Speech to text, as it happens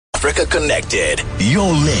Africa Connected,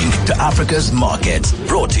 your link to Africa's markets.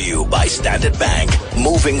 Brought to you by Standard Bank.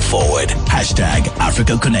 Moving forward. Hashtag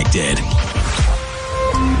Africa Connected.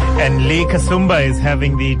 And Lee Kasumba is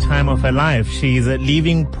having the time of her life. She's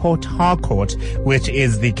leaving Port Harcourt, which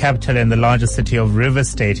is the capital and the largest city of River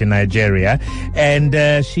State in Nigeria. And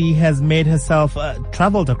she has made herself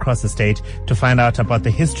traveled across the state to find out about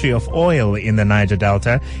the history of oil in the Niger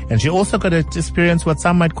Delta. And she also got to experience what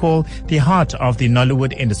some might call the heart of the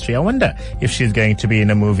Nollywood industry. I wonder if she's going to be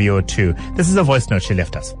in a movie or two. This is a voice note she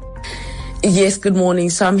left us. Yes, good morning.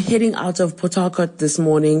 So I'm heading out of Port Harcourt this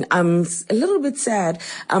morning. I'm a little bit sad.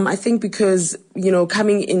 I think because,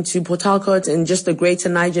 coming into Port Harcourt and just the greater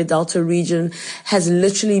Niger Delta region has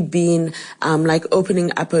literally been, like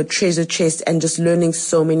opening up a treasure chest and just learning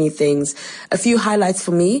so many things. A few highlights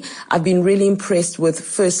for me. I've been really impressed with,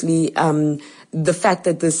 firstly, the fact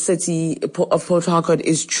that the city of Port Harcourt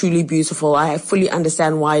is truly beautiful. I fully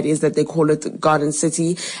understand why it is that they call it the Garden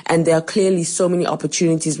City, and there are clearly so many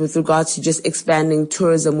opportunities with regards to just expanding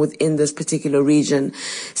tourism within this particular region.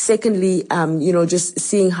 Secondly, just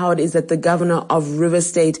seeing how it is that the governor of River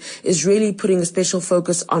State is really putting a special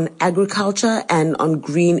focus on agriculture and on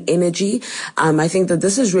green energy. I think that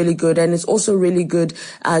this is really good, and it's also really good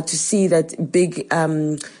to see that big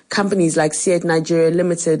companies like CEAT Nigeria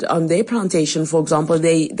Limited on their plantation, for example,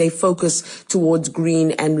 they focus towards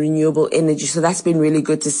green and renewable energy. So that's been really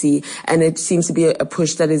good to see. And it seems to be a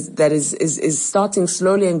push that is starting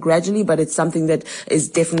slowly and gradually, but it's something that is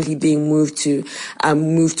definitely being moved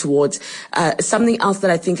towards. Something else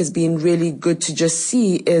that I think has been really good to just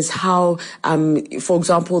see is how, for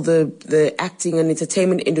example, the acting and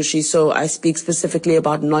entertainment industry. So I speak specifically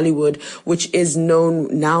about Nollywood, which is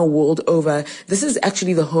known now world over. This is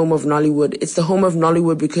actually the home of Nollywood. It's the home of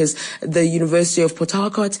Nollywood because the University of Port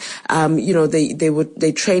Harcourt,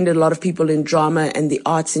 they trained a lot of people in drama and the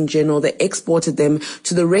arts in general. They exported them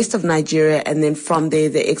to the rest of Nigeria, and then from there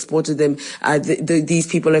they exported them. These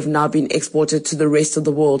people have now been exported to the rest of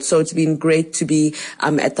the world. So it's been great to be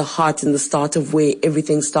at the heart and the start of where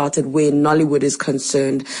everything started, where Nollywood is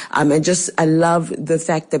concerned. And just I love the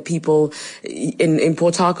fact that people in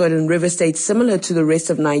Port Harcourt and River State, similar to the rest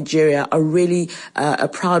of Nigeria, are really a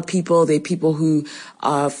proud people. They're people who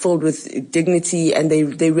are filled with dignity, and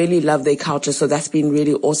they really love their culture. So that's been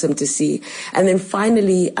really awesome to see. And then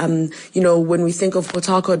finally, when we think of Port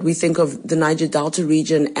Harcourt, we think of the Niger Delta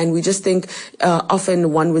region, and we just think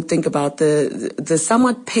often one would think about the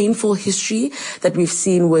somewhat painful history that we've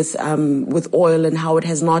seen with oil and how it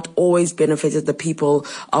has not always benefited the people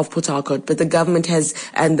of Port Harcourt. But the government has,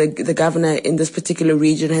 and the governor in this particular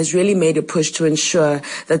region has really made a push to ensure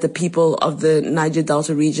that the people of the Niger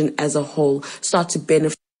Delta region as a whole start to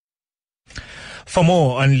benefit. For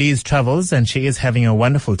more on Lee's travels, and she is having a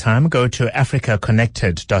wonderful time, go to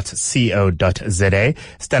africaconnected.co.za.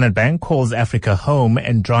 Standard Bank calls Africa home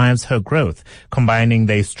and drives her growth. Combining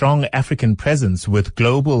their strong African presence with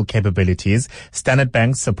global capabilities, Standard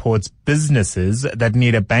Bank supports businesses that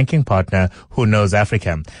need a banking partner who knows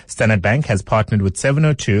Africa. Standard Bank has partnered with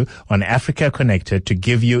 702 on Africa Connected to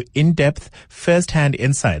give you in-depth, first-hand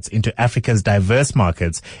insights into Africa's diverse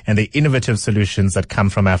markets and the innovative solutions that come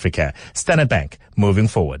from Africa. Standard Bank, moving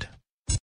forward.